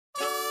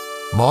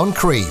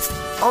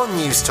Moncrief on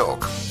News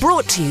Talk.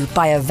 Brought to you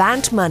by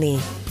Avant Money.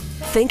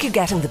 Think you're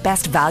getting the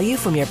best value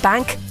from your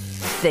bank?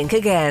 Think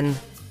again.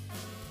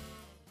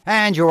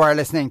 And you are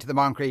listening to the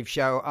Moncrief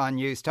Show on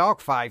News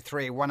Talk.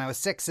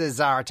 53106 is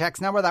our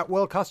text number. That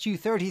will cost you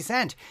 30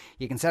 cents.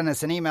 You can send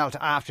us an email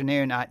to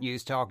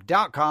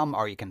afternoon@newstalk.com,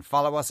 or you can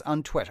follow us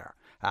on Twitter.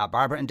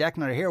 Barbara and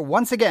Declan are here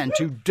once again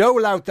to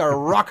dole out their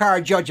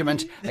rock-hard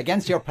judgment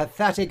against your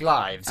pathetic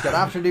lives. Good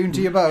afternoon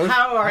to you both.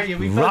 How are you?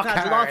 We've both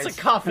had lots of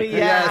coffee.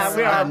 Yes,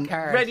 we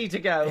are ready to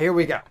go. Here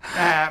we go.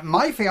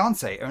 My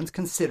fiancé earns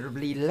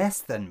considerably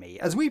less than me.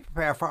 As we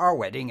prepare for our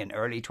wedding in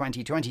early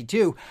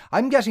 2022,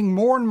 I'm getting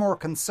more and more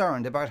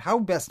concerned about how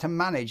best to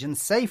manage and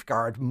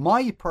safeguard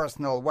my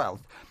personal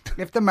wealth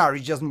if the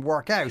marriage doesn't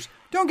work out.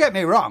 Don't get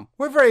me wrong,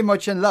 we're very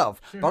much in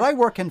love, but I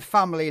work in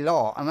family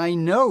law and I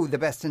know the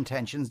best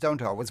intentions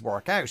don't always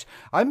work out.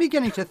 I'm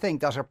beginning to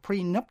think that a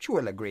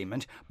prenuptial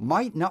agreement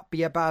might not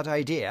be a bad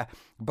idea,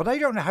 but I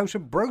don't know how to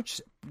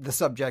broach the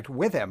subject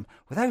with him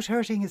without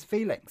hurting his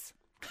feelings.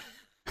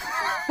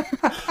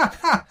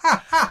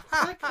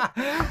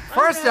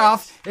 First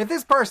off, if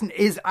this person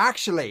is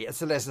actually a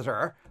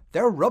solicitor,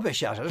 they're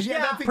rubbish at it.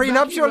 Yeah,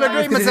 Prenuptial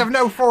agreements have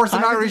no force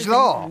in Irish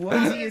law. What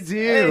do you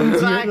do?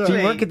 Exactly. Do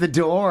you work at the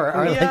door?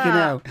 Or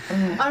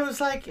I was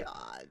like,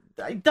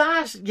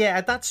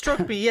 that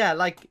struck me. Yeah,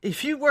 like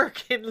if you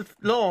work in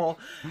law,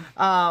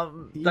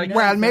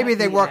 maybe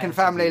they work in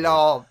family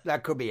law.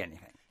 That could be anything.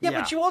 Yeah,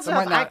 but you also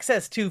have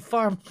access to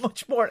far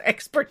much more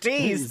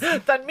expertise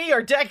than me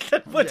or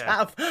Declan would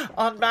have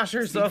on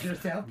matters of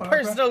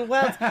personal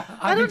wealth.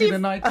 I don't even a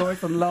night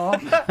course on law.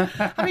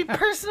 I mean,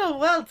 personal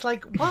wealth,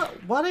 like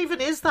what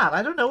even is that?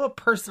 I don't know what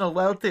personal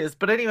wealth is.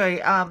 But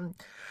anyway,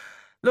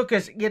 look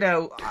at,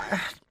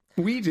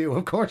 we do,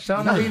 of course,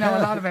 Sean. We know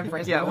a lot about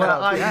personal yeah, wealth.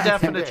 well, I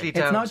definitely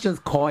don't. It's not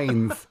just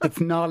coins,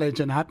 it's knowledge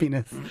and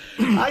happiness.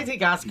 I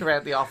think ask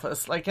around the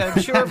office. Like, I'm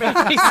sure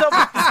maybe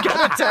somebody's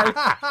going to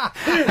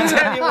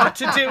tell you what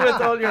to do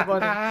with all your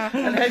money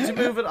and how to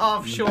move it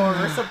offshore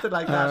or something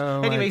like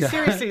that. Anyway,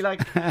 seriously,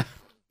 like, I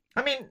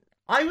mean,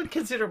 I would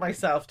consider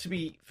myself to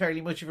be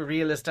fairly much of a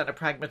realist and a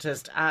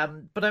pragmatist,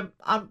 but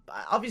I'm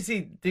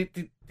obviously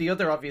the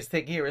other obvious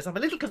thing here is I'm a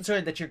little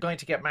concerned that you're going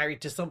to get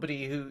married to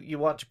somebody who you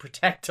want to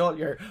protect all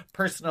your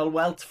personal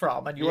wealth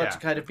from, and you want to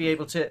kind of be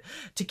able to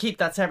keep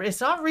that separate.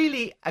 It's not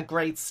really a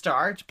great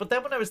start, but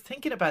then when I was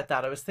thinking about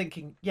that, I was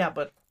thinking,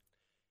 but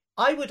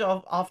I would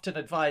often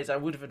advise, I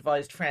would have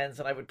advised friends,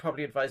 and I would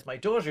probably advise my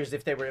daughters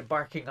if they were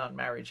embarking on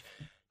marriage,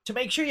 to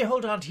make sure you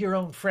hold on to your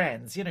own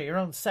friends, your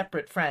own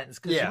separate friends,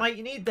 because you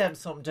might need them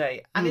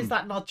someday. And is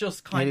that not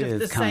just kind of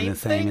the same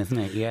thing? Isn't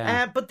it?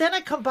 Yeah. But then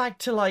I come back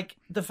to like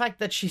the fact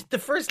that the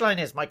first line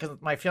is my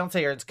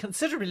fiancé earns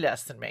considerably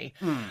less than me,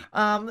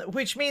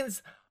 which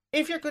means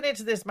if you're going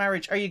into this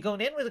marriage, are you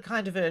going in with a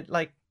kind of a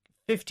like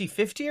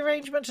 50-50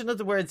 arrangement? In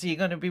other words, are you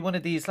going to be one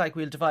of these like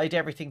we'll divide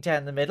everything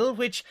down the middle,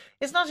 which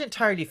is not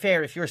entirely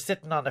fair if you're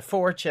sitting on a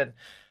fortune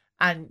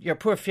and your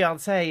poor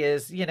fiancé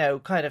is,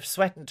 kind of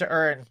sweating to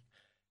earn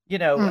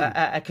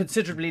a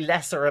considerably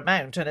lesser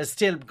amount and is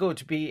still going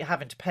to be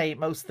having to pay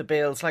most of the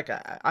bills. Like,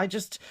 I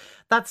just,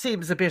 that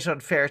seems a bit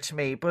unfair to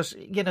me. But,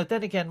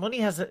 then again, money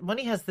has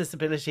this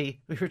ability,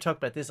 we were talking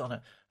about this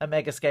on a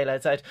mega scale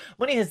outside,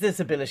 money has this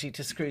ability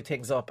to screw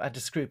things up and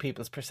to screw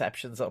people's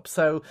perceptions up.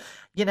 So,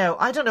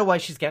 I don't know why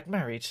she's getting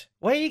married.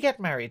 Why are you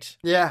getting married?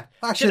 Yeah,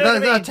 actually,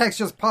 that text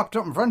just popped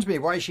up in front of me.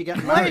 Why is she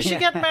getting married? Why is she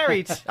getting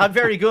married? I'm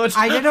very good.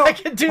 I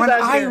can do when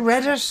that. I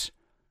read it,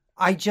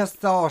 I just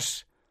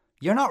thought,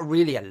 you're not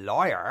really a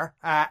lawyer.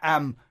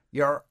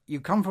 You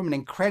come from an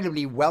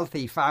incredibly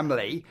wealthy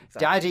family.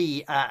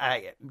 Exactly.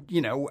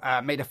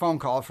 Daddy, made a phone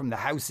call from the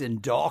house in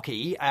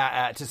Dalkey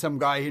to some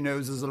guy who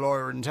knows as a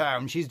lawyer in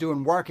town. She's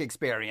doing work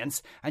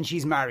experience and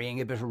she's marrying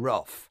a bit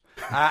rough.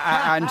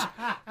 And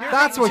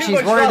that's what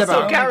she's worried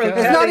about.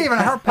 It's not even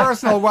her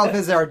personal wealth,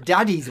 is her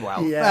daddy's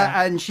wealth.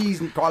 And she's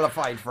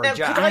qualified for a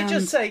job.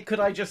 Could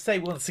I just say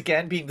once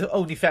again, being the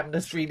only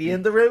feminist really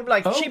in the room,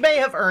 like she may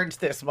have earned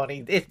this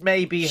money. It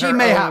may be her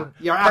own.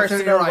 You're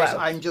absolutely right. Wealth.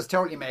 I'm just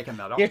totally making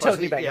that up. You're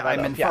totally making that up.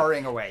 I'm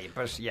inferring away,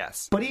 but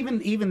yes. But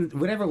even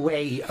whatever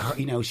way,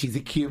 she's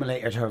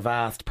accumulated her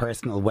vast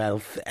personal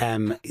wealth,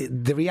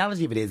 the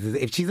reality of it is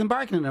if she's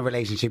embarking on a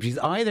relationship, she's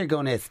either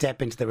going to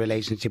step into the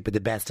relationship with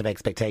the best of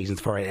expectations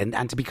for it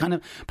and to be kind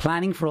of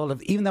planning for all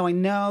of, even though I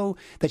know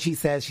that she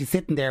says she's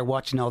sitting there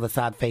watching all the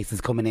sad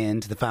faces coming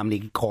into the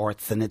family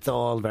courts and it's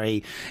all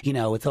very,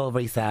 it's all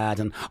very sad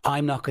and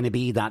I'm not going to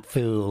be that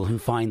fool who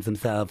finds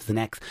themselves the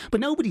next,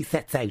 but nobody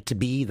sets out to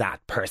be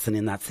that person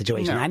in that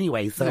situation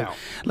anyway. So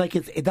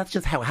that's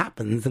just how it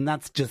happens and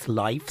that's just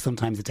life.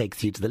 Sometimes it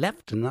takes you to the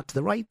left and not to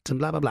the right and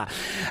blah, blah, blah.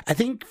 I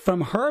think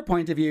from her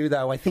point of view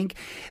though, I think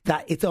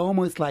that it's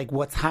almost like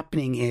what's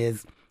happening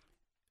is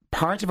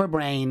part of her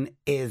brain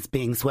is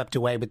being swept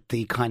away with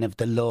the kind of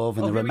the love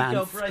and the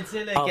romance. Here we go,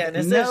 Bridezilla again.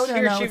 Is No, this? no,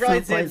 Here no, she it's not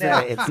rides in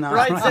now. Bridezilla. It's not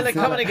Bridezilla Bridezilla.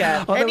 coming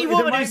again. Although Any there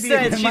woman who might be-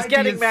 there says she's might be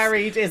getting a-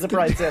 married is a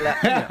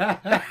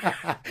Bridezilla.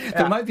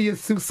 There might be a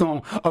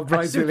soupçon of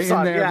Bridezilla in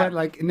soupçon, there, yeah. but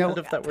like, no, I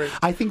love that word.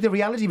 I think the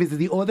reality of it is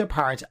the other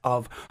part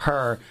of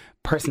her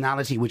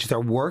personality, which is her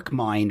work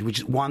mind,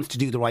 which wants to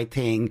do the right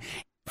thing.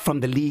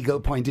 From the legal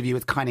point of view,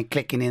 it's kind of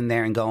clicking in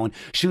there and going,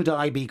 should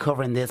I be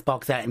covering this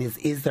box out? And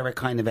is there a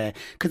kind of a...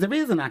 Because there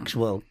is an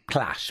actual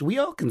clash. We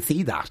all can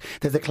see that.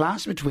 There's a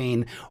clash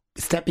between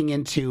stepping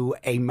into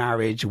a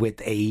marriage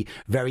with a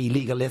very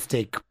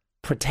legalistic,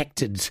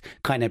 protected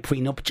kind of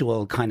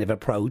prenuptial kind of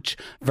approach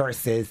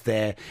versus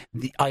the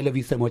I love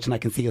you so much and I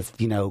can see us,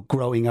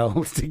 growing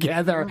old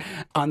together.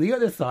 On the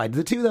other side,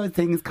 the two of those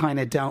things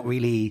kind of don't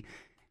really...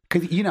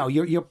 Because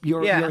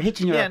you're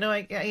hitching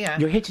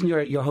you're hitching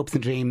your hopes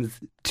and dreams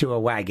to a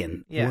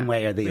wagon one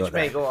way or the which other.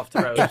 may go off the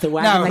road. It's a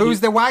wagon Now, that who's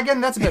the wagon?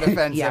 That's a bit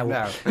offensive Yeah,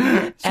 now.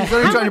 She's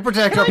only trying to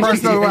protect her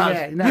personal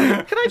wealth. no.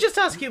 Can I just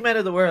ask you, men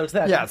of the world,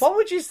 then? Yes. What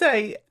would you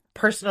say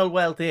personal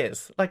wealth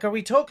is? Like, are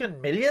we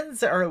talking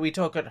millions, or are we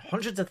talking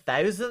hundreds of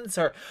thousands,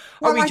 or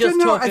Well, are we I just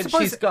don't know. I talking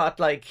suppose- she's got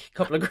like a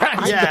couple of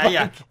grand?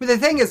 Yeah. But the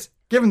thing is,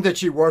 given that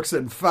she works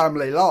in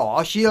family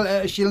law, she'll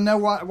know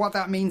what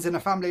that means in a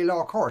family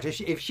law court.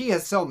 If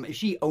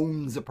she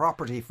owns a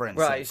property, for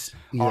instance,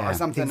 Right. or Yeah,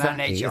 something exactly. of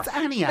that nature. It's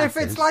any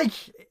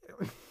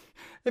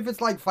If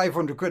it's like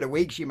 500 quid a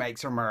week she makes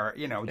from her,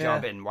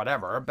 job in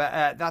whatever,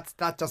 but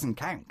that doesn't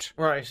count.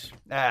 Right.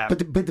 But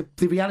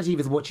the reality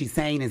of what she's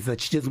saying is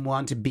that she doesn't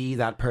want to be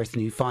that person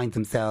who finds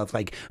themselves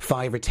like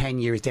 5 or 10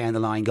 years down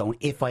the line going,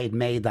 if I had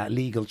made that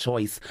legal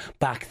choice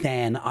back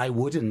then, I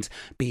wouldn't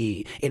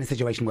be in a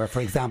situation where,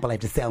 for example, I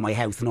have to sell my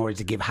house in order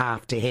to give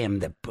half to him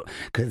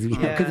because it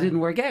didn't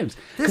work out.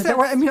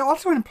 It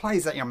also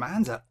implies that your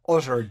man's an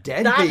utter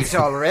deadbeat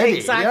already.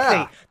 Exactly.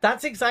 Yeah.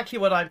 That's exactly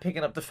what I'm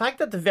picking up. The fact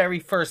that the very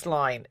first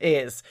line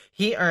is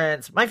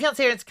my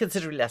fiancé earns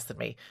considerably less than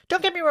me.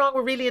 Don't get me wrong,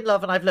 we're really in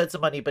love and I've loads of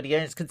money, but he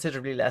earns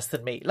considerably less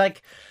than me.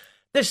 Like,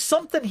 there's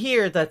something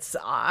here that's,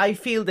 I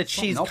feel that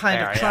she's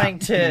kind of trying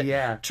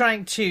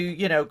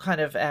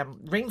to,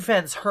 ring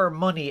fence her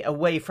money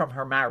away from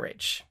her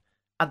marriage.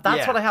 And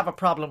that's what I have a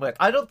problem with.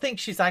 I don't think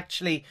she's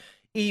actually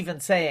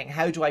even saying,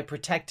 how do I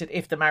protect it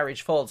if the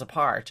marriage falls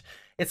apart?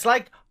 It's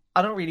like,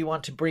 I don't really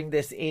want to bring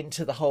this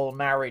into the whole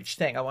marriage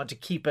thing. I want to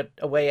keep it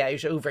a way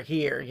out over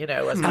here,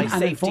 as my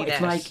safety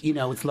net.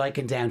 It's like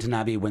in Downton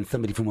Abbey when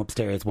somebody from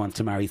upstairs wants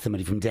to marry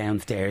somebody from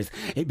downstairs.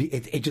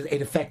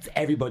 It affects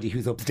everybody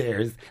who's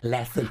upstairs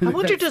less than. I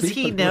wonder, does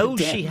people he who know are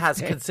she has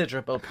downstairs.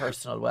 considerable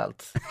personal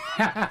wealth?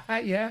 Yeah.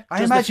 I Does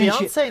the imagine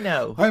fiancé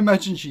know? I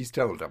imagine she's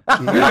told him.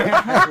 Well,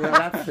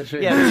 that's the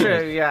truth. Yeah,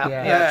 true.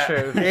 Yeah,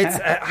 true. It's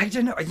I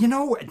don't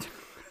know.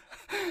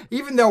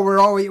 Even though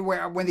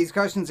when these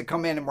questions have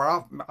come in and we're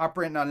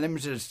operating on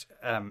limited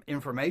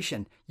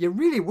information, you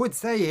really would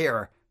say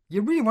here,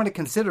 you really want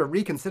to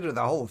reconsider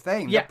the whole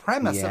thing. Yeah. The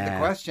premise of the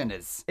question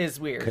is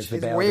Weird. Because the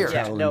It's bells are weird.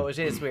 Yeah, tolling. no, it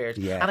is weird.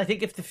 Yeah. And I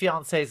think if the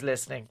fiancé's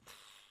listening,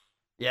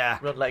 yeah,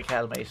 run like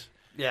hell, mate.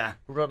 yeah.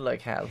 Run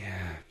like hell.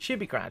 Yeah. She'd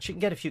be grand. She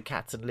can get a few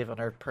cats and live on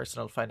her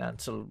personal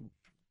financial.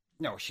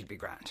 No, she'd be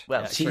grand.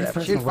 Well, yeah, she she'll has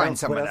personal find wealth.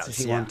 someone What else else.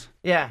 does he Yeah. want?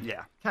 Yeah.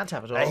 Yeah. Can't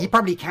have it all. He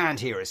probably can't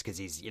hear us because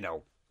he's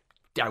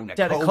down a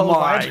Down a coal coal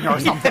mine mine. or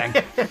something.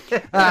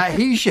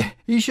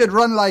 He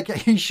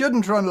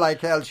shouldn't run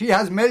like hell. She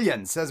has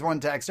millions, says one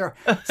texter.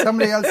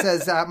 Somebody else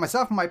says,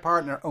 myself and my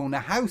partner own a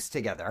house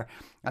together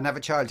and have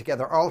a child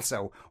together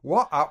also.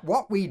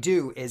 What we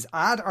do is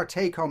add our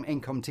take-home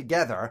income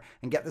together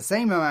and get the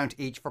same amount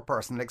each for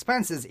personal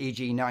expenses,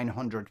 e.g.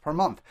 $900 per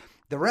month.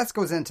 The rest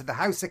goes into the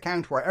house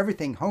account where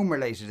everything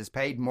home-related is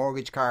paid: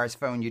 mortgage, cars,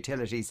 phone,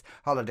 utilities,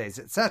 holidays,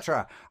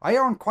 etc. I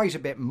earn quite a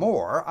bit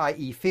more,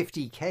 i.e.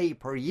 50k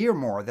per year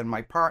more than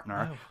my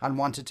partner, and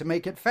wanted to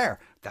make it fair.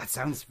 That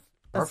sounds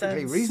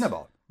perfectly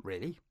reasonable,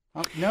 really.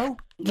 No?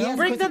 Yeah,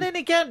 Bring that in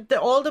again.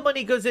 All the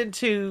money goes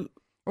into.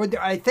 Well,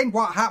 I think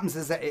what happens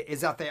is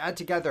that they add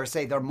together,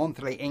 say, their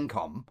monthly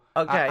income.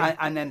 Okay.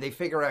 And then they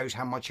figure out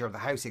how much are the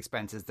house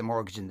expenses, the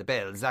mortgage and the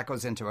bills. That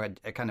goes into a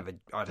kind of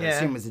I'd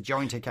assume is a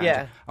joint account.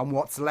 Yeah. And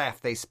what's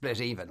left, they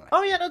split evenly.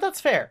 Oh yeah, no, that's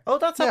fair. Oh,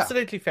 that's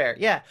absolutely fair.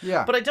 Yeah.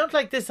 Yeah. But I don't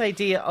like this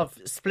idea of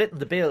splitting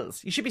the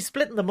bills. You should be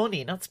splitting the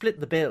money, not splitting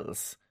the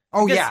bills.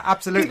 Oh, Because yeah,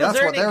 absolutely. people's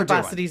That's what earning they're doing.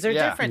 capacities are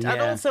Yeah. different, and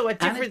Yeah. also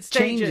at And different it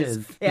stages.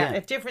 changes. Yeah, Yeah.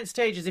 at different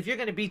stages, if you're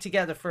going to be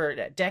together for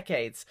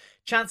decades,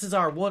 chances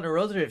are one or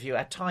other of you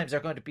at times are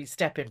going to be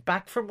stepping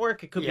back from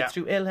work. It could Yeah. be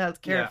through ill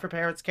health, caring Yeah. for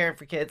parents, caring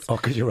for kids. Oh,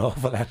 because you're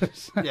awful at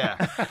it. Yeah,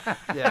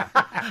 yeah.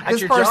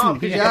 your job,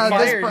 'cause you get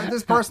fired.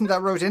 This person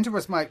that wrote into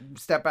us might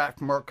step back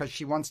from work because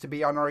she wants to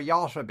be on her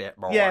yacht a bit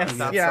more. Yes,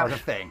 that yeah. sort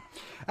of thing.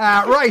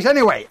 Right.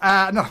 Anyway,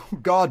 no,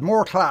 God,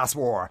 more class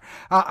war.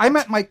 I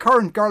met my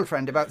current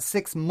girlfriend about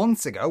 6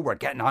 months ago. We're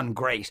getting on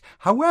great.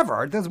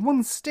 However, there's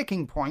one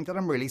sticking point that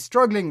I'm really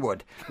struggling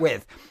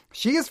with.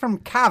 She is from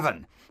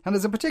Cavan and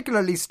has a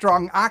particularly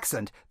strong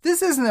accent.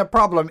 This isn't a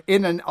problem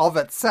in and of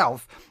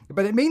itself,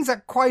 but it means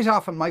that quite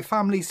often my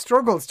family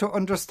struggles to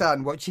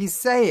understand what she's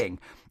saying.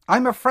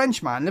 I'm a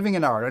Frenchman living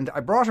in Ireland. I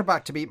brought her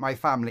back to meet my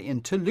family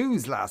in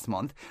Toulouse last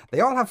month. They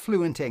all have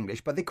fluent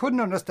English, but they couldn't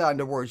understand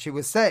a word she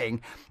was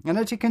saying, and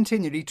had to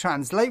continually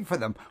translate for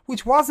them,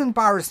 which was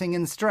embarrassing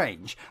and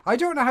strange. I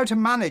don't know how to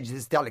manage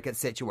this delicate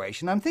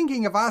situation. I'm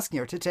thinking of asking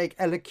her to take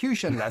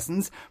elocution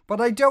lessons,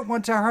 but I don't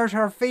want to hurt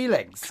her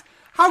feelings.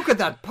 How could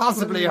that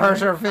possibly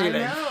hurt her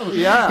feelings? I know.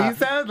 Yeah. He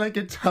sounds like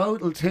a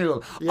total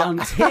tool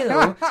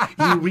until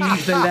you read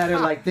the letter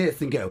like this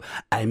and go,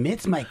 I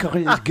met my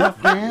current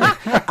girlfriend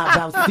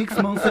about 6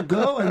 months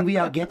ago and we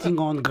are getting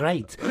on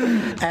great.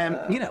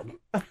 I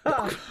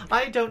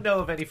don't know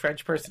of any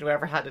French person who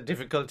ever had a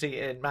difficulty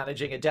in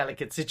managing a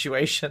delicate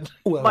situation.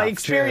 Well, My that's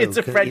experience true,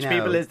 of 'cause, French you know,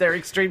 people is they're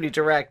extremely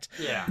direct.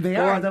 Yeah. They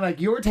are. They're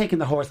like, you're taking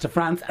the horse to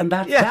France and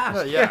that's Yeah.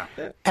 that. Yeah.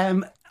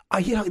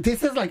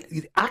 This is like,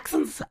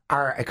 accents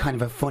are a kind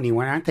of a funny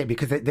one, aren't they?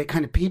 Because they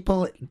kind of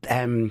people,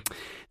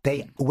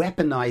 they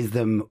weaponize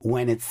them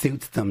when it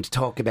suits them to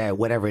talk about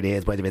whatever it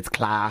is, whether it's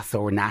class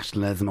or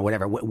nationalism or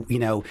whatever,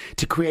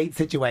 to create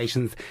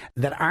situations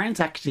that aren't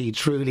actually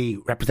truly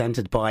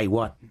represented by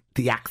what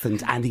the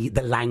accent and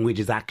the language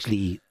is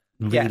actually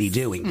really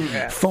doing.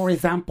 Yes. For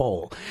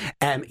example,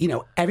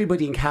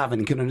 everybody in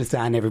Cavan can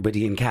understand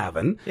everybody in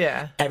Cavan.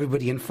 Yeah.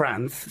 Everybody in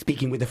France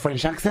speaking with a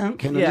French accent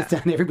can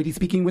understand everybody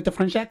speaking with the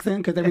French accent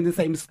because they're in the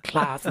same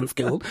class in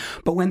school.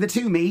 But when the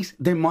two meet,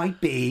 there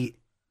might be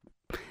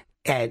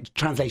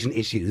translation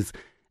issues.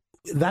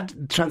 That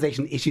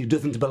translation issue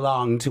doesn't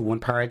belong to one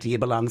party, it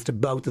belongs to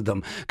both of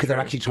them because they're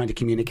actually trying to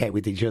communicate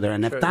with each other.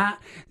 And if that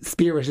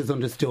spirit is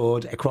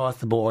understood across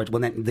the board, well,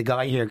 then the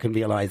guy here can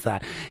realise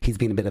that he's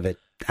been a bit of a,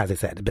 as I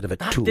said, a bit of a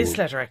tool. This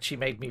letter actually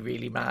made me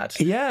really mad.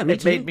 Yeah, me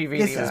it too. made me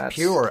really This is mad.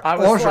 pure I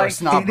was utter like,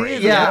 snobbery. It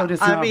is Yeah, utter I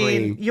snobbery.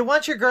 mean, you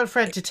want your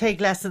girlfriend to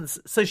take lessons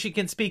so she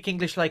can speak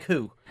English like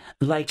who?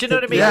 Like Do you know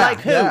what I mean? Yeah, Like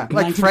who? yeah.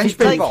 Like French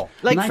 1950s people.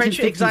 Like French,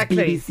 1950s exactly.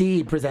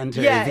 BBC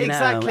presenters. Yeah, you know,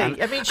 exactly.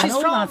 and- I mean, and she's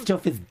all from- that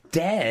stuff is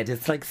dead.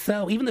 It's like,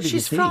 so even the BBC.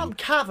 She's from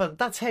Cavan.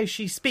 That's how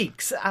she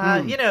speaks.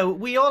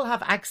 We all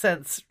have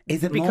accents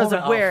Is it because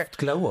Maura of where off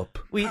Glow Up?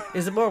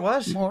 Is it more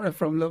what? Maura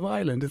from Love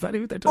Island. Is that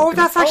who they're talking Oh,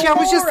 that's actually, I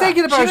was just Maura.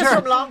 thinking about She was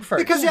her. from Longford.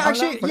 Because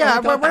Longford. I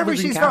thought that wherever was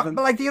in she's Cavan. from.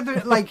 But like the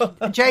other,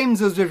 like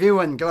James was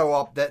reviewing Glow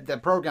Up, the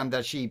program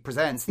that she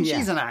presents. And Yeah.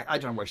 she's I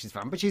don't know where she's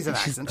from, but she's an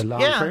accent. a Yeah.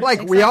 Longford.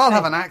 Like we all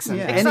have an accent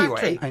Yeah. anyway.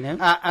 Exactly. I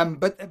know.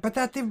 But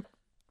that the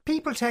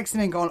people texting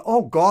and going,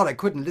 oh God, I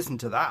couldn't listen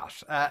to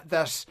that.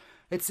 That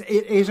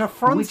it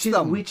affronts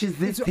them. Which is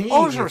this it's thing.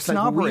 utter It's like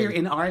snobbery.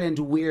 in Ireland,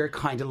 we're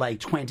kind of like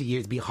 20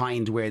 years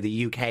behind where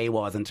the UK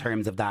was in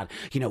terms of that.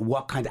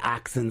 What kind of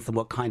accents and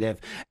what kind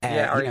of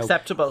are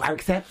acceptable. Are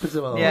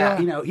acceptable.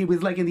 Yeah. It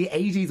was like in the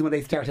 80s when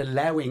they started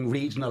allowing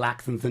regional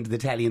accents into the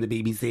telly and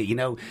the BBC.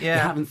 Yeah.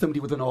 Having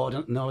somebody with a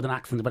northern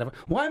accent or whatever.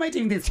 Why am I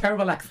doing these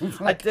terrible accents?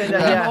 Like, did,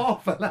 I'm yeah.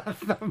 awful at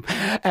them.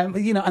 And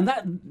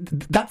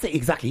that's it,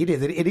 exactly it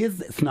is. It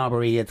is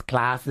snobbery. It's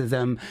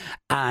classism,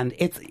 and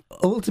it's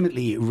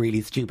ultimately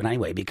really stupid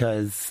anyway.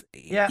 Because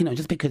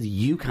just because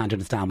you can't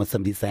understand what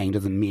somebody's saying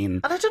doesn't mean.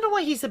 And I don't know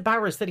why he's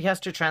embarrassed that he has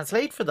to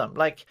translate for them.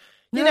 Like,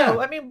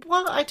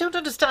 I don't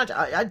understand.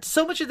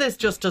 So much of this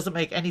just doesn't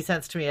make any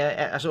sense to me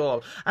at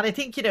all. And I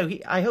think,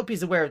 I hope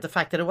he's aware of the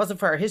fact that it wasn't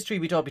for our history,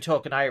 we'd all be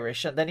talking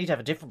Irish, and then he'd have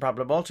a different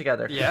problem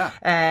altogether. Yeah.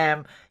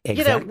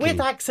 Exactly.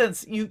 With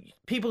accents,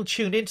 people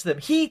tune into them.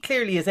 He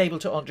clearly is able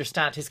to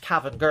understand his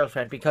Cavan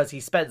girlfriend because he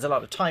spends a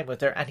lot of time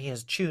with her and he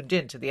has tuned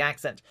into the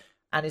accent.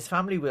 And his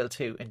family will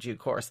too, in due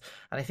course.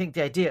 And I think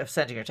the idea of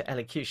sending her to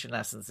elocution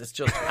lessons is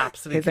just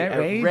absolutely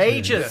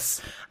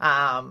outrageous.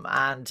 A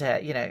Cavan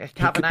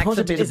could put a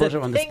accent bit of is a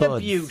butter on the thing of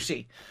spuds.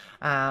 beauty,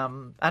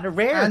 and a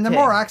rare And the thing.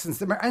 more accents,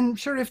 the more, and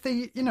sure, if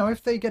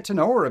they get to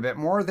know her a bit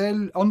more,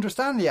 they'll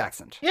understand the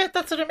accent. Yeah,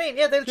 that's what I mean.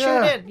 Yeah, they'll tune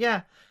Yeah. in.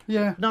 Yeah.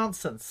 Yeah.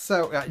 Nonsense.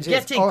 So it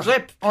Get is a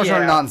grip, utter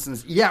Pierre.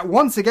 nonsense. Yeah,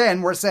 once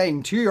again, we're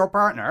saying to your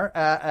partner,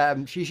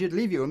 she should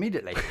leave you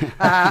immediately.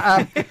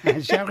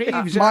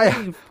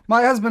 J'arrive.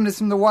 My husband is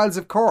from the wilds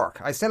of Cork.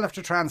 I still have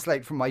to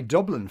translate from my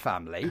Dublin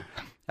family.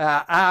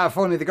 If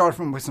only the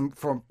girlfriend was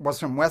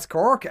from West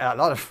Cork. A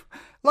lot of...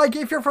 Like,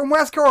 if you're from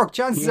West Cork,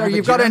 chances You are have a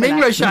you've got an German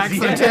English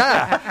accent, accent,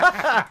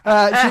 yeah.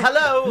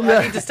 Hello.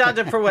 I need to stand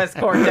up for West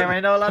Cork there. I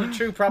know a lot of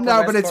true proper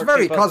No, West but it's Cork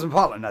very people.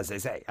 cosmopolitan, as they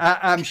say.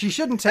 She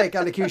shouldn't take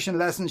elocution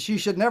lessons. She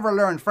should never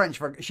learn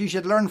French. She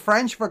should learn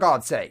French, for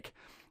God's sake.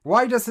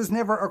 Why does this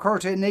never occur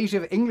to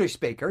native English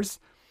speakers?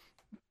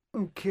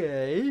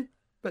 Okay,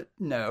 but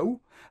no.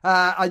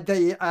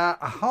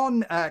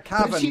 Hon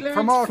Cavan, she learns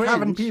from all French.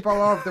 Cavan people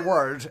all over the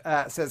world,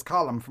 says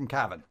Colin from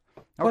Cavan.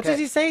 What did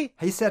he say?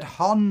 He said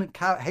Hon,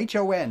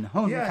 H-O-N,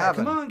 Hon Yeah,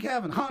 Cavan. come on,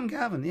 Gavin. Han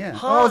Gavin, yeah.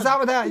 Oh, is that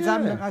what that is?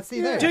 Yeah. I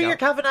see there. Do you your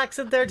go. Cavan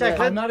accent there, Declan.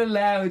 I'm not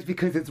allowed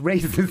because it's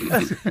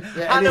racist.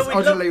 Yeah, I it know, is we'd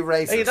utterly love-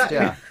 racist,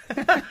 yeah.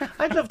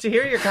 I'd love to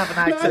hear your Cavan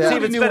No, accent. I See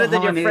if it's knew better what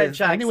than your Han French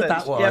is. accent. I knew what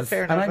that was. Yeah,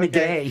 fair enough. And I'm a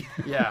okay. gay.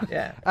 Yeah.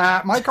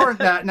 Yeah. My current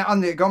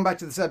going back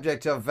to the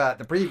subject of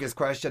the previous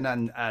question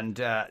and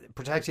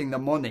protecting the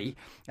money.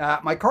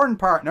 My current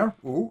partner,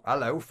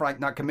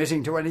 Frank, not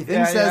committing to anything,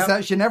 Yeah, says yeah.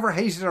 that she never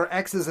hated her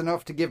exes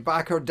enough to give back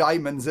back her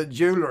diamonds and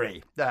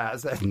jewellery. Yeah.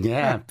 If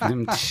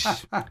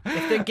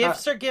the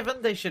gifts are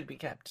given, they should be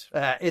kept.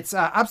 It's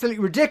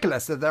absolutely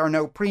ridiculous that there are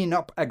no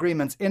prenup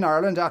agreements in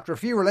Ireland. After a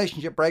few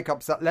relationship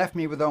breakups that left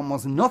me with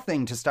almost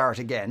nothing to start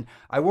again,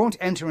 I won't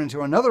enter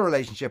into another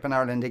relationship in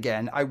Ireland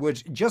again. I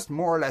would just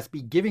more or less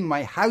be giving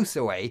my house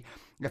away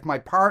if my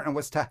partner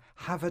was to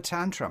have a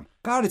tantrum.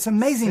 God, it's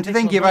amazing to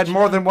think you've had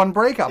more than one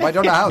breakup. I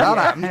don't know how that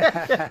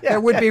happened.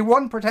 There would be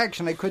one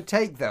protection I could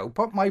take, though.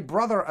 Put my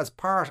brother as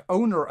part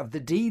owner of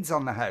the deeds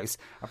on the house.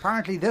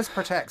 Apparently this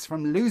protects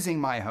from losing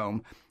my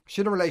home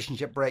should a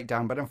relationship break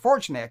down, but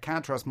unfortunately I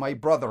can't trust my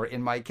brother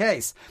in my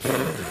case.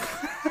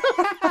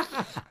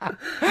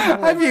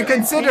 Have you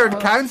considered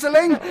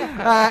counselling?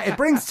 It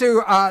brings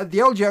to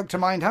the old joke to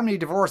mind, how many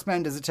divorced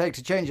men does it take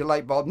to change a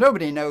light bulb?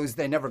 Nobody knows.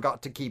 They never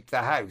got to keep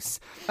the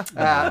house.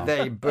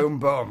 They boom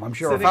boom. I'm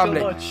sure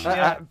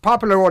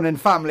popular one in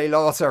family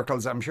law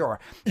circles, I'm sure.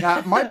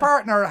 My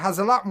partner has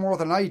a lot more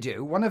than I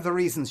do. One of the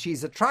reasons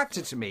she's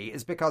attracted to me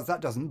is because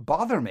that doesn't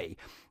bother me.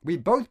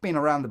 We've both been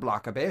around the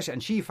block a bit,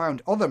 and she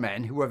found other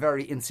men who were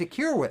very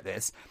insecure with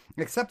this,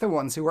 except the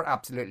ones who were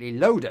absolutely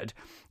loaded,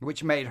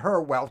 which made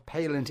her wealth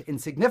pale into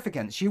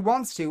insignificance. She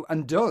wants to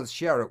and does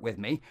share it with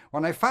me.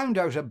 When I found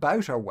out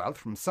about her wealth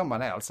from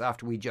someone else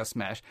after we just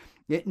met,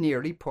 it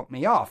nearly put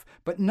me off,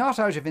 but not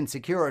out of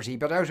insecurity,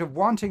 but out of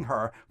wanting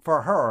her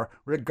for her,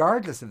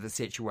 regardless of the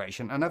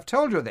situation. And I've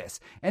told her this.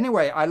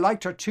 Anyway, I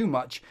liked her too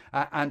much,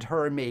 and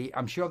her and me.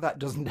 I'm sure that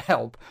doesn't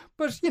help,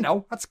 but you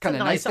know, that's kind of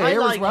nice to hear as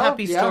well. I like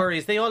happy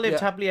stories. They all lived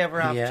happily ever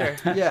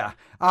after. Yeah.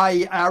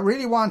 I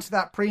really want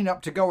that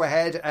prenup to go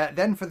ahead.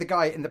 Then for the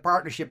guy in the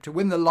partnership to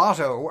win the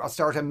lotto or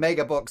start a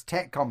megabucks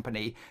tech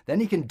company.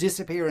 Then he can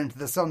disappear into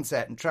the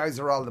sunset and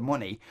trouser all the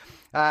money.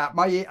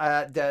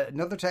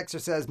 Another texter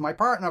says, my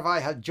partner and I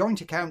had joint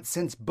accounts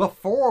since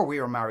before we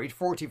were married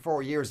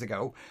 44 years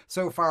ago.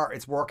 So far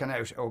it's working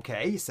out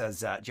okay,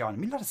 says John. I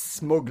mean, a lot of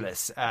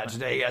smugness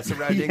today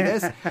surrounding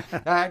this.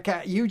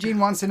 Eugene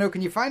wants to know,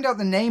 can you find out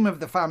the name of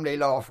the family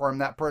law firm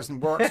that person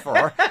works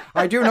for?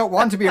 I do not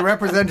want to be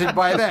represented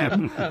by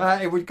them.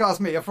 It would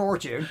cost me a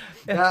fortune.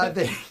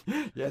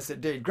 Yes,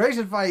 indeed. Great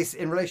advice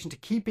in relation to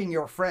keeping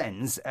your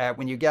friends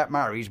when you get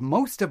married.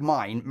 Most of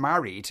mine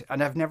married,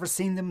 and I've never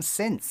seen them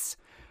since.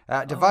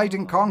 Divide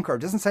and conquer.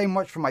 Doesn't say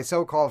much for my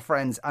so-called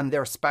friends and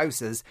their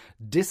spouses.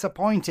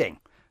 Disappointing,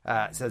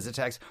 says the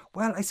text.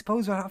 Well, I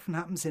suppose what often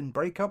happens in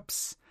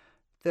breakups,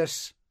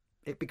 that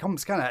it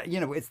becomes kind of,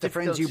 you know, it's the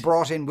friends you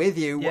brought in with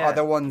you are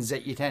the ones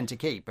that you tend to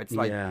keep. It's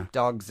like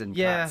dogs and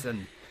cats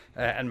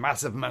and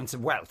massive amounts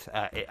of wealth,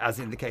 as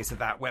in the case of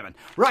that women.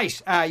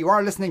 Right, you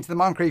are listening to the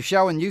Moncrief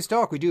Show and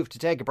Newstalk. We do have to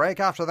take a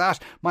break after that.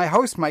 My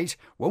housemate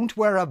won't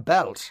wear a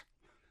belt.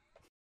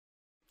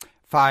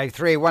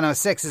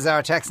 53106 is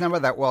our text number.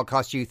 That will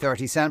cost you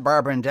 30 cents.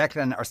 Barbara and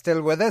Declan are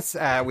still with us.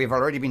 We've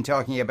already been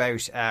talking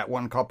about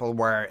one couple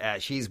where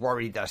she's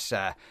worried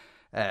that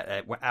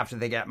after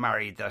they get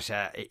married, that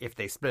if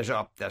they split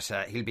up,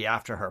 that he'll be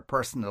after her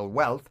personal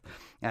wealth.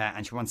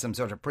 And she wants some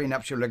sort of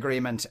prenuptial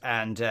agreement.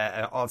 And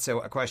also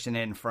a question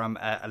in from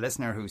a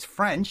listener who's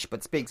French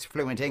but speaks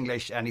fluent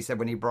English. And he said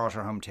when he brought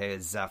her home to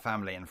his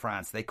family in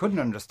France, they couldn't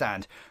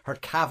understand her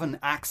Cavan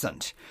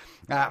accent.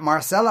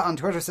 Marcella on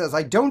Twitter says,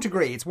 I don't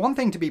agree. It's one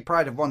thing to be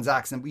proud of one's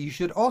accent, but you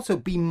should also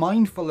be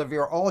mindful of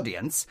your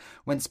audience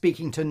when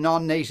speaking to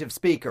non-native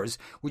speakers.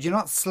 Would you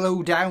not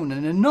slow down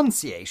and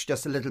enunciate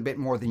just a little bit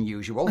more than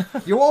usual?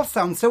 You all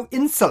sound so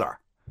insular.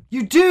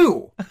 You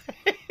do.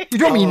 You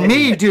don't mean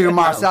me, do you,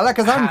 Marcella?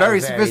 Because I'm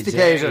very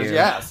sophisticated.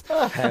 Yes,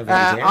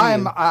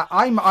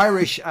 I'm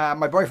Irish.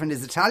 My boyfriend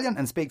is Italian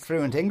and speaks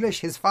fluent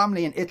English. His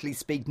family in Italy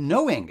speak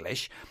no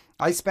English.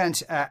 I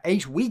spent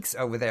 8 weeks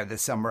over there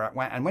this summer,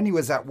 and when he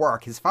was at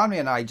work, his family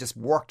and I just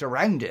worked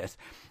around it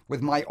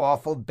with my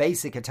awful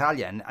basic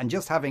Italian and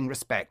just having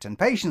respect and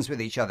patience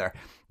with each other.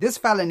 This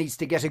fella needs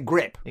to get a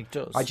grip. He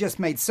does. I just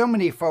made so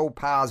many faux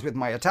pas with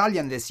my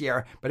Italian this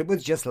year, but it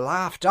was just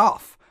laughed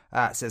off.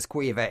 Says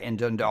Quiva in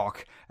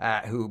Dundalk,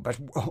 who but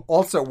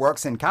also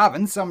works in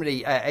Cavan.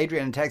 Somebody,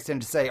 Adrian, texted him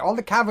to say, all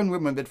the Cavan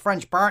women with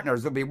French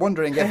partners will be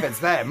wondering if it's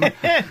them.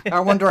 I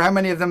wonder how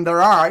many of them there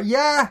are.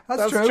 Yeah,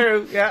 that's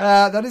true.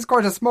 Yeah. That is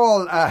quite a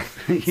small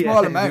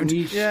amount.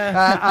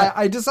 Yeah.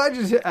 I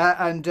decided,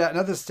 and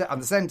another on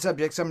the same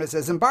subject, somebody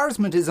says,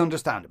 embarrassment is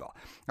understandable,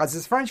 as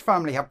his French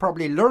family have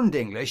probably learned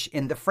English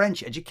in the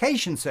French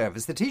Education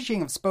Service. The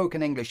teaching of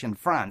spoken English in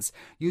France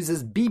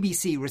uses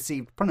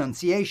BBC-received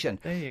pronunciation.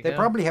 They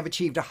probably have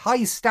achieved a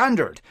high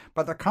standard,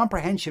 but their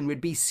comprehension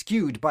would be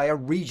skewed by a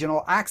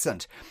regional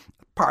accent.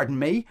 Pardon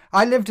me,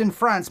 I lived in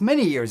France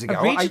many years ago.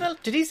 A regional?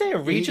 Did he say a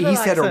regional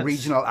accent? He said a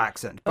regional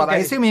accent, but okay. I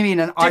assume you mean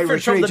an different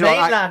Irish from regional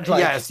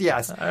accent.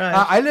 Yes. All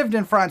right. I lived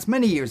in France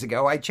many years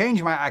ago. I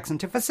changed my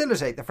accent to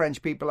facilitate the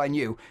French people I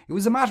knew. It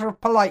was a matter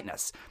of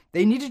politeness.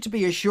 They needed to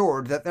be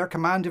assured that their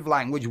command of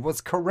language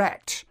was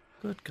correct.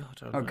 Good God.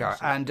 Oh, God.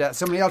 And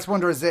somebody else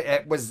wonders,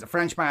 it was a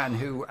French man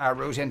who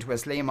wrote into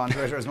us, Liam on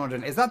Twitter, is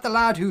wondering, is that the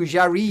lad who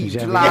jarried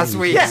last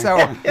week?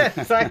 Yeah,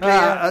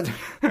 exactly.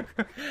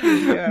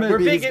 We're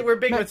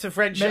big with the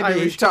French maybe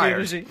Irish he's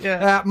tired. community.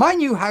 Yeah. My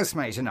new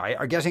housemate and I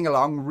are getting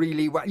along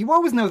really well. You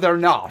always know they're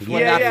not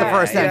when Yeah, that's the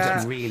first yeah.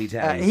 sentence. Really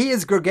tell you. He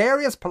is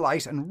gregarious,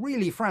 polite, and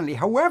really friendly.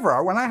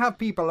 However, when I have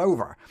people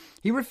over,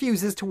 he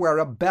refuses to wear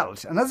a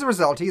belt, and as a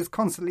result, he is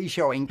constantly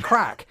showing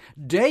crack,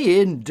 day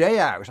in, day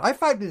out. I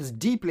find this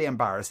deeply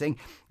embarrassing,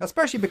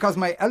 especially because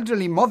my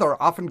elderly mother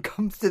often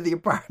comes to the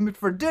apartment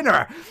for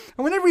dinner,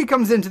 and whenever he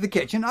comes into the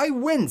kitchen, I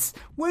wince,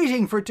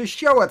 waiting for it to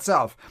show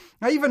itself.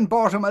 I even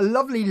bought him a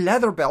lovely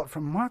leather belt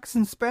from Marks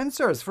and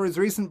Spencer's for his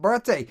recent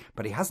birthday,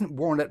 but he hasn't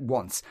worn it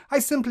once. I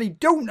simply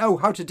don't know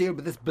how to deal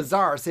with this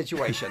bizarre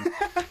situation.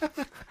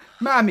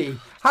 Mammy,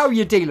 how are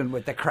you dealing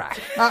with the crack?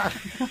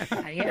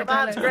 Your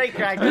man's great,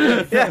 Greg.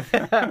 Yeah.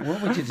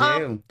 What would you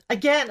do?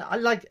 Again,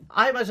 I'm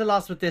at a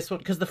loss with this one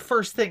because the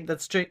first thing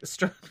that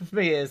struck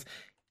me is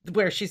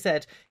where she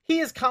said he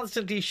is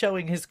constantly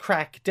showing his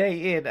crack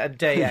day in and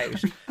day out.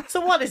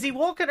 So what, is he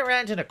walking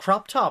around in a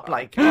crop top,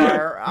 like,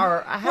 or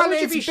how would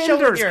you be showing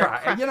your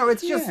crack? You know,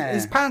 it's just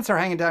his pants are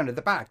hanging down at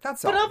the back.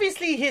 That's all. But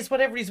obviously his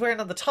whatever he's wearing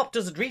on the top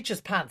doesn't reach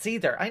his pants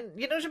either.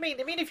 You know what I mean?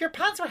 I mean, if your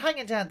pants were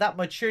hanging down that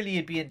much, surely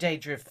you'd be in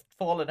danger of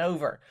falling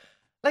over.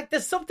 Like,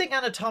 there's something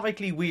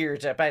anatomically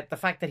weird about the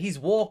fact that he's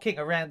walking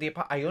around the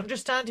apartment. I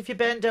understand if you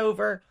bend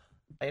over.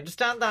 I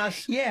understand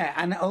that. Yeah,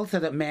 and also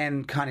that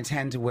men kind of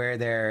tend to wear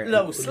their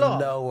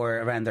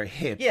lower around their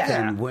hips, Yeah.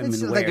 and women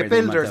It's wear like a them at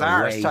builder's their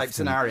arse waist type and-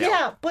 scenario.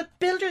 Yeah, but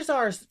builder's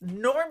arse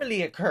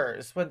normally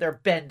occurs when they're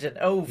bending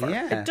over.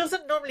 Yeah. It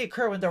doesn't normally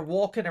occur when they're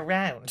walking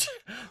around.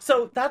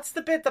 So that's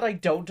the bit that I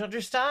don't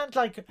understand.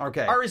 Like,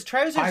 Okay. are his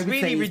trousers I would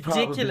really say he's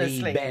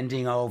ridiculously probably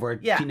bending over,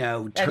 Yeah. you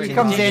know, And turning he He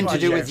comes on in the to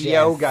do his dishwasher.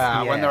 yoga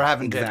Yes, when they're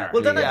having dinner.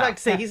 exactly. Well, then Yeah. I'd like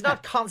to say he's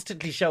not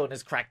constantly showing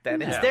his crack.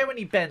 Then it's there when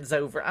he bends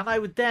over, and I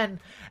would then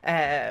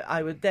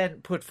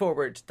put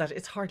forward that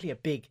it's hardly a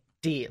big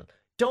deal.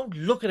 Don't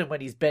look at him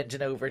when he's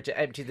bending over to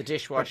empty the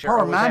dishwasher. Poor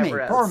or whatever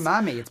Mammy, else. poor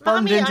Mammy. It's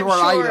burned Mammy, into I'm her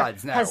sure,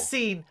 eyelids now. has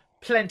seen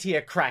plenty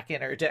of crack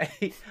in her day.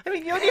 I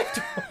mean, you only have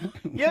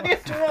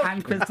to walk.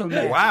 And crystal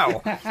meth.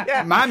 Wow.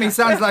 Mammy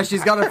sounds like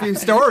she's got a few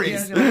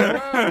stories.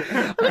 Well,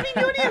 I mean,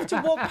 you only have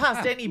to walk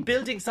past any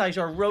building site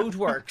or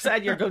roadworks,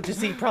 and you're going to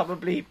see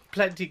probably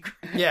plenty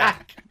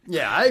crack.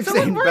 Yeah, I've So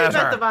seen I'm worried better.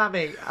 about the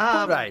Mammy.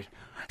 Right.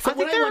 I think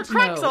what I there are want to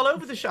cracks know all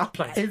over the shop.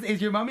 Like.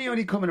 Is your mummy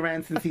only coming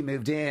around since he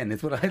moved in?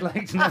 Is what I'd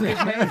like to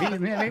know.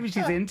 Maybe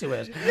she's into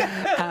it.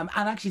 And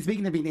actually,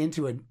 speaking of being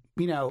into it,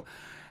 you know,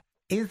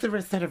 is there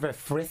a sort of a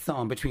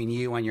frisson between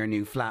you and your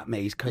new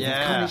flatmate? Because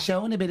it's kind of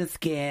showing a bit of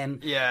skin.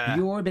 Yeah.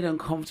 You're a bit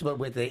uncomfortable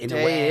with it in a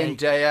Day way. in,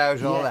 day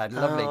out, all Yeah. that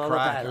lovely All of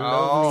crack. that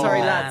lovely Sorry,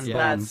 man lads.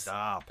 bun.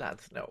 Stop.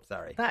 That's no.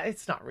 Sorry. That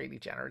it's not really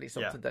generally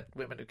something that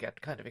women would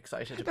get kind of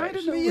excited I about.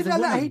 don't know. But As a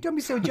woman. hey, don't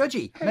be so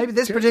judgy. Maybe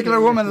this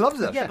particular woman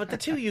loves it. Yeah, but the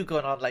two of you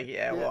going on like,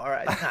 well, all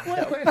right,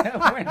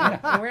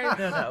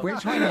 no. We're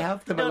trying to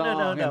help them No.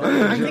 along. in I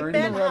their think journey.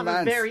 men have a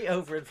romance. very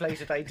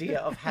overinflated idea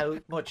of how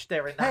much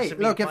their anatomy. Hey,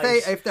 look,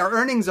 might... if their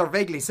earnings are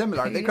vaguely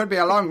similar, they could be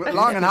a long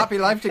and happy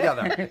life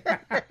together.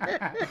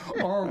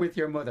 Or with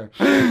your mother.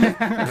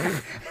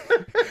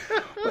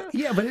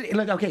 Yeah, but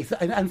like, okay, so,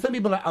 and some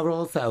people are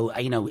also,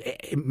 you know,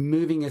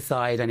 moving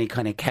aside any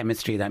kind of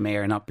chemistry that may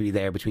or not be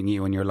there between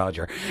you and your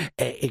lodger.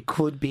 It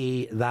could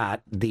be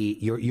that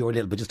you're a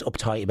little bit just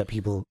uptight about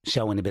people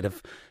showing a bit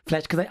of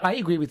flesh. Because I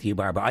agree with you,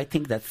 Barbara. I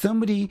think that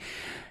somebody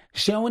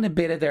showing a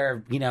bit of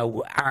their, you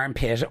know,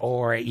 armpit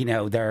or, you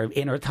know, their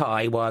inner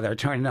thigh while they're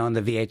turning on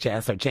the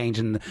VHS or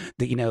changing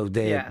the you know,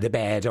 the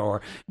bed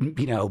or,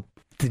 you know,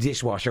 the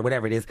dishwasher,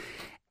 whatever it is.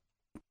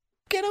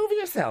 Get over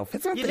yourself.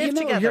 It's not You that, live you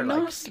know, together, you're like.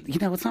 not, you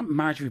know, it's not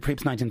Marjorie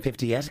Preep's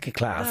 1950 etiquette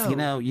class. No. You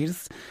know, you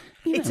just,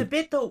 you It's know. a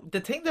bit though. The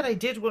thing that I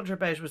did wonder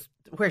about was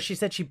where she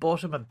said she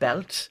bought him a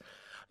belt.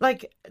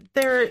 Like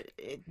they're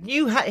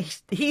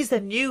he's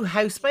a new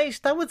housemate.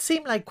 That would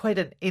seem like quite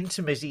an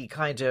intimate-y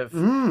kind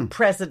of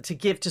present to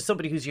give to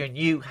somebody who's your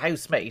new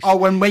housemate. Oh,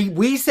 when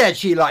we said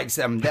she likes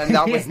him, then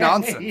that was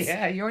nonsense.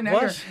 Yeah, you're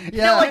never. What?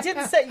 Yeah. No, I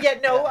didn't say. Yeah,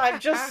 no,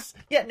 I'm just.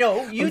 Yeah,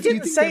 no, you you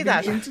didn't think say they're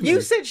that. being intimate?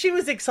 You said she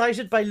was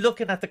excited by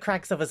looking at the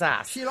cracks of his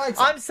ass. She likes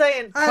I'm it.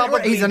 saying And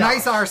probably he's a not.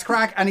 nice arse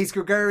crack, and he's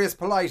gregarious,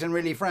 polite, and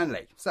really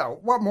friendly. So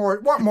what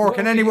more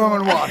can any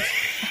woman want?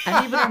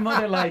 And even her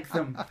mother likes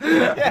them.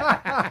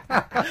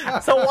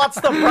 So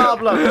what's the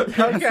problem?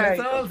 Okay. It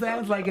all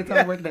sounds like it's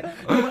all working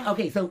out.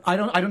 Okay, so I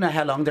don't know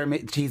how long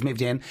she's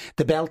moved in.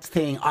 The belt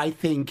thing, I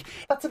think.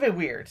 That's a bit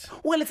weird.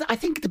 Well, I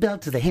think the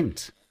belt is a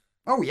hint.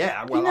 Oh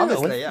yeah, well You know,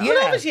 obviously, yeah. yeah.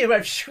 Well,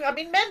 obviously, I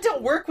mean, men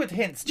don't work with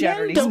hints,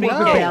 generally Men don't speaking.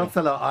 work with belts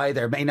a lot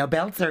either. But, you know,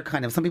 belts are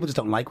kind of, some people just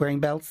don't like wearing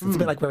belts. It's a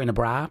bit like wearing a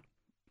bra.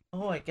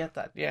 Oh, I get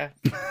that. Yeah.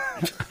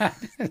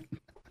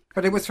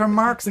 But it was from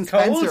Marks and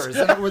cold? Spencer's,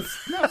 and it was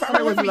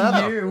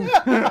leather.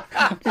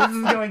 This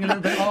is going a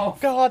little bit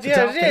off. God, the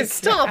yeah, topic. it is.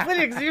 Stop, will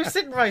you? 'Cause you're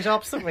sitting right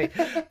opposite me.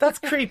 That's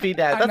creepy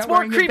now. I'm That's not more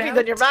wearing a creepy belt.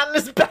 than your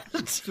manless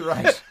belt.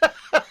 Right.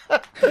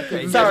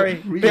 Okay, Sorry.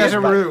 Bit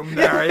of room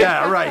there,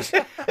 yeah, right.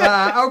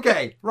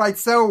 Okay, right,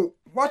 so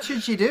what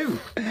should she do?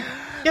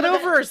 Get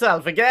over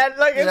herself again.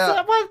 Like, it's,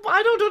 Yeah. well,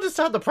 I don't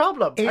understand the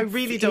problem. I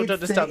really don't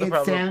understand the problem.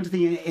 It's down to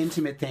the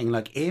intimate thing.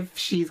 Like, if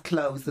she's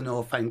close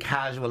enough and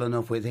casual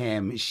enough with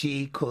him,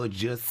 she could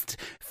just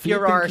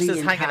Your arse flippantly is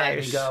and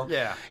hanging casually out. Go,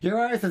 Yeah. Your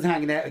arse is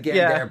hanging out again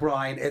Yeah. there,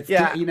 Brian. It's,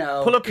 Yeah. you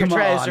know, Pull up your come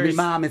trousers. on,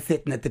 my mom is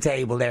sitting at the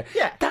table there.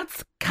 Yeah.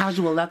 That's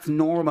casual. That's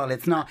normal.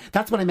 It's not.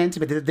 That's what I meant to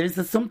be.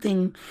 There's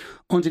something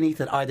underneath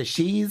it. Either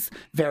she's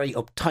very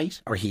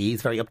uptight or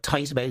he's very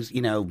uptight about,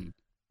 you know,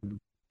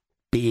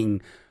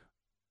 being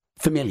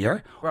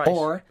familiar, Right.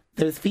 or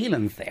there's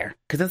feelings there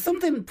because there's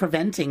something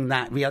preventing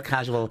that real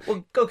casual.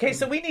 Well, okay,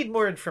 so we need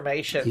more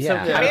information.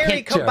 Yeah. So Yeah. Mary,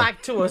 Picture. come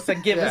back to us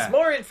and give Yeah. us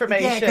more Yeah,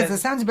 information. because it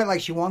sounds a bit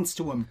like she wants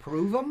to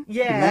improve him.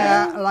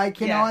 Yeah.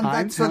 Like, you Yeah. know, and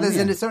I'm so there's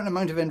telling you. a certain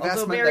amount of investment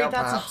Although, Mary, there, that's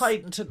a perhaps.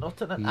 hiding to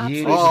nothing, an You absolute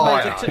need to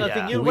hiding know. to nothing.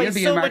 Yeah. You'll We'll waste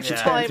be so in much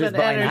Marks time Spencer's and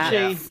buying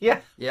energy. hats. Yeah.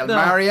 You'll No.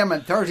 marry him,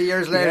 and 30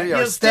 years later, you're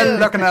You'll still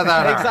looking at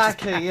that arse.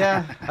 Exactly,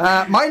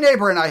 yeah. My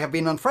neighbour and I have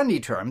been on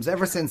friendly terms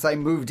ever since I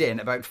moved in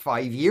about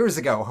 5 years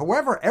ago.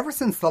 However, ever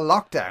since the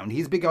lockdown,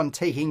 he's begun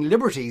taking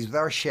liberties with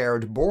our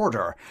shared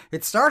border.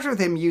 It started with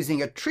him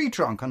using a tree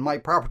trunk on my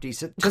property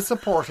to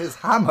support his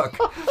hammock.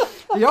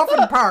 He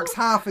often parks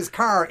half his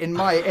car in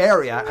my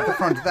area at the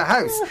front of the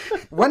house.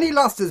 When he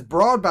lost his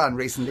broadband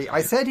recently,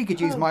 I said he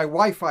could use my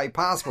Wi-Fi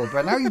password,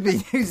 but now he's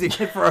been using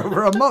it for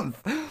over a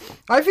month.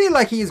 I feel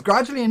like he is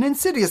gradually and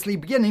insidiously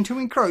beginning to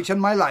encroach on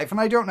my life,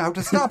 and I don't know how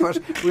to stop it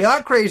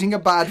without creating a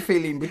bad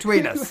feeling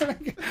between us.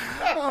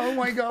 Oh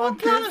my God! What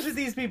planet do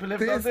these people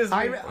live on? This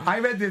I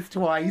read this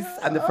twice,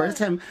 and the first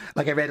time,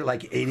 like, I read it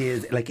like it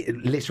is, like,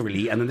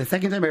 literally, and then the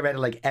second time I read it,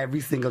 like,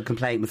 every single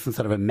complaint was some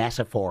sort of a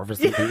metaphor for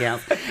something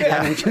else.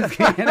 And it just,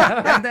 you know,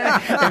 and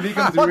then it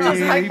becomes What does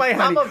really hang my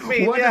funny. hammock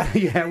mean? What Yeah.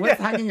 is- what's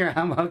hanging your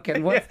hammock,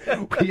 and what's,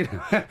 you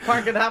know,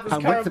 Parking half his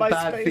and car what's in a my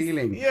bad space.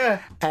 feeling? Yeah.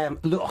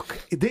 Look,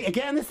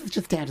 again, this is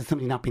just down to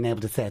somebody not being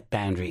able to set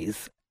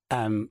boundaries.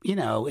 You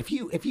know, if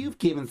you've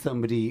given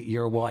somebody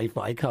your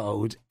Wi-Fi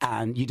code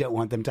and you don't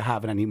want them to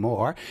have it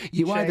anymore,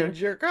 you either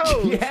Change your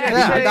code.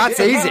 Yeah, Change that's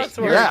your easy.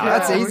 password. Yeah,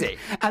 that's easy.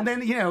 And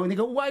then, you know, and they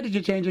go, why did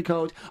you change your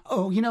code?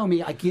 Oh, you know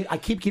me, I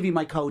keep giving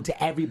my code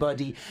to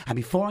everybody, and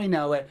before I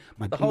know it,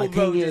 my whole thing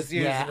road is, is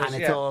using yeah, it, and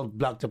it's yeah. all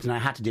blocked up, and I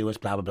had to do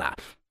it, blah blah blah.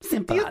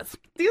 Simple as.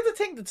 The other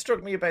thing that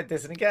struck me about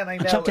this, and again, I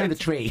know Chop down the it's-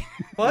 tree.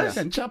 What?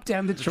 And chop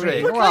down the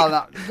Tree. tree. Well,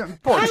 no,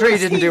 poor How tree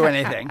is didn't he- do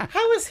anything.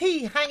 How is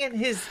he hanging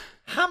his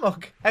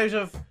hammock out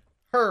of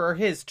her or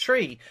his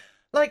tree?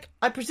 Like,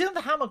 I presume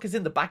the hammock is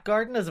in the back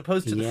garden as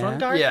opposed to the Yeah. front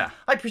garden. Yeah.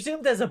 I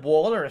presume there's a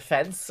wall or a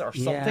fence or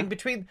something Yeah.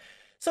 between.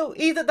 So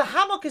either the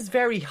hammock is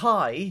very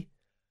high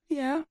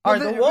Yeah. or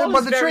the wall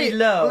is very tree,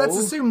 low. Let's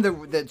assume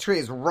the tree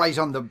is right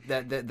on the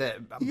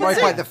right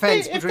So by the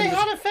fence if between they the.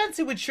 had a fence,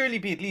 it would surely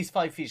be at least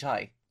 5 feet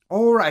high.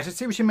 Oh right, I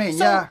see what you mean.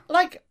 So, yeah.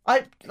 like,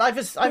 I've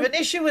an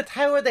issue with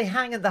how are they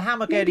hanging the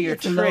hammock out of your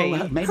It's a low-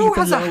 tree? maybe Who it's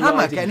has a low hammock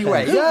riding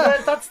anyway? fence. Yeah.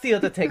 Well, that's the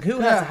other thing.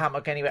 Who has Yeah. a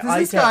hammock anyway? Does I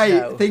this don't guy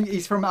know. think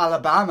he's from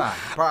Alabama?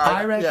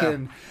 I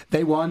reckon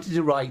they wanted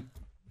to write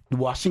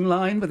washing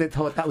line, but they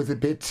thought that was a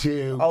bit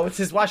too. Oh, it's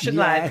his washing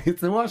yeah, line.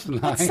 it's the washing line.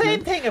 But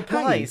same thing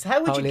applies.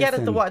 How would you get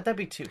at the water? That'd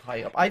be too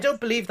high up. I don't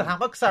believe the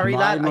hammock. Sorry, My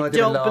lad. I don't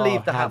mother-in-law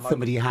believe the had hammock.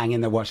 somebody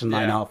hanging the washing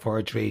line Yeah. off for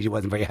a tree. She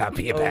wasn't very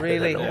happy about Oh,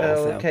 really? it at all.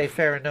 Oh, so. okay,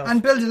 fair enough.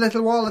 And build a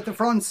little wall at the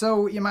front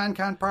so your man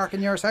can't park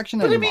in your section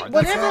But I anymore. mean,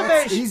 whatever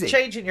That's about easy.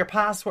 changing your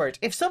password,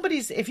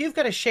 if you've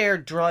got a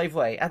shared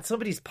driveway and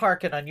somebody's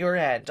parking on your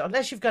end,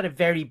 unless you've got a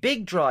very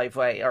big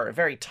driveway or a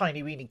very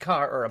tiny weeny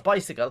car or a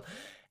bicycle,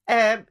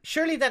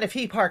 surely then if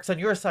he parks on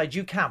your side,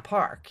 you can't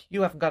park.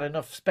 You haven't got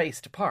enough space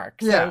to park.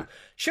 Yeah. So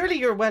surely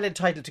you're well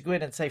entitled to go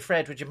in and say,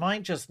 Fred, would you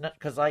mind just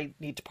because I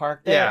need to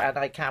park there Yeah. and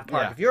I can't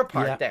park Yeah. if you're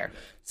parked Yeah. there.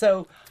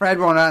 So Fred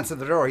won't answer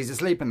the door. He's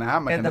asleep in the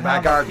hammock in the back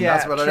hammock. garden. Yeah,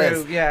 That's what true. it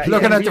is. Yeah,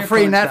 Looking yeah. at the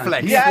free Earphones Netflix.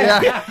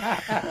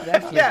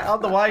 on. yeah,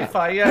 on the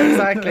Wi-Fi. Yeah,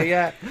 exactly.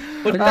 Yeah,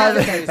 but That's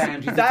boundaries, about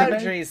boundaries.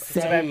 boundaries. It's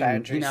about Saying,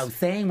 boundaries. you know,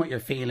 saying what you're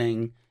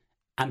feeling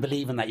and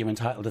believing that you're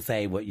entitled to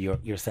say what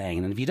you're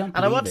saying. And if you don't, And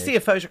I believe want to it, see a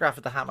photograph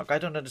of the hammock. I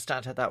don't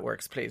understand how that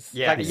works, please.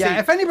 Yeah, Like, yeah. see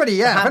If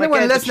anybody, if hammock anyone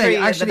out the listening tree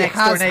in the actually next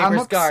door has neighbour's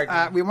hammocks,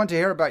 garden. we want to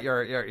hear about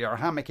your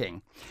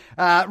hammocking.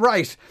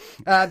 Right,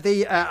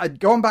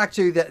 going back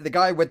to the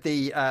guy with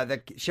the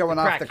showing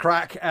off the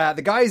crack.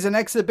 The guy's an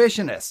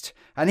exhibitionist,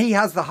 and he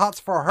has the hots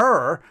for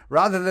her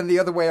rather than the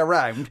other way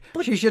around.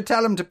 She should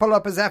tell him to pull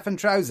up his effing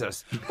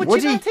trousers. But Would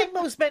do you he? not think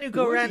most men who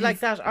go around like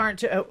that aren't...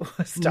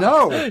 stop.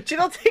 No. Do you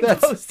not think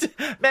That's- most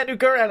men who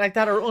go around like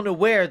that are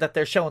unaware that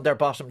they're showing their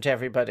bottom to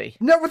everybody?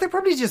 No, but they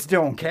probably just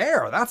don't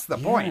care. That's the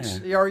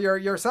point.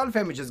 Your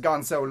self-image has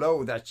gone so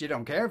low that you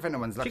don't care if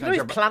anyone's looking can at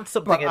your... always plant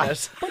something in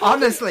it.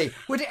 Honestly,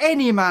 would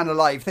any man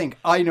alive think,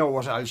 I know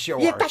what I'll show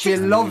Yeah, her? that's She'll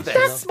love this.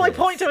 That's my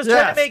point I was trying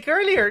Yes. to make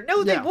earlier.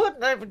 No, they Yeah.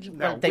 wouldn't.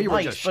 Well, they we were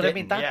might, just but I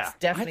mean, shitting, that's yeah.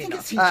 I definitely think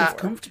not. he's just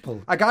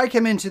comfortable. A guy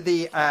came into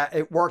the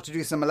work to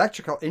do some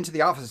into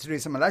the office to do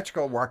some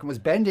electrical work and was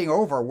bending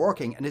over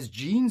working, and his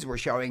jeans were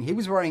showing. He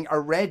was wearing a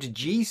red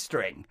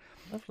G-string.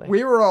 Lovely.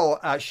 We were all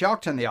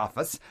shocked in the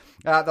office.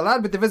 The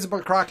lad with the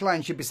visible crack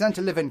line should be sent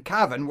to live in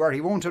Cavan, where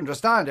he won't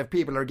understand if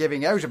people are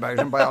giving out about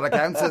him, by all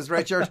accounts, says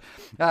Richard.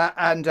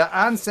 And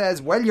Anne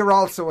says, well, you're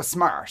also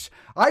smart.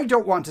 I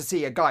don't want to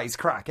see a guy's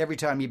crack every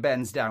time he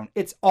bends down.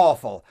 It's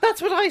awful.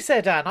 That's what I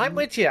said, Anne. I'm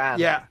with you, Anne.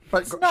 Yeah,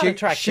 but it's not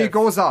attractive. She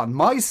goes on,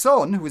 my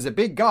son, who's a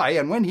big guy,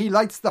 and when he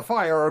lights the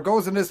fire or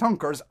goes in his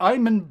hunkers,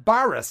 I'm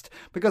embarrassed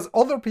because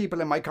other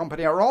people in my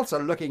company are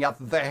also looking at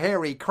the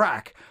hairy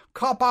crack.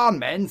 Cop on,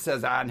 men,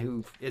 says Anne,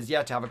 who is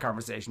yet to have a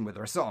conversation with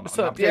her son.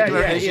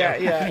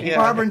 Yeah.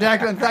 Barbara and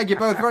Declan, thank you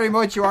both very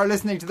much. You are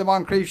listening to the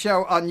Moncrief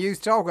Show on News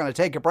Talk. We're going to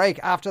take a break.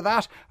 After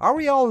that, are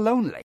we all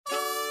lonely?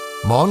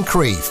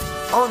 Moncrief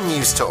on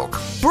News Talk.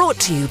 Brought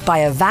to you by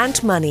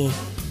Avant Money.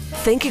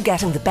 Think you're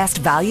getting the best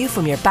value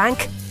from your bank?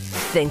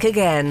 Think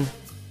again.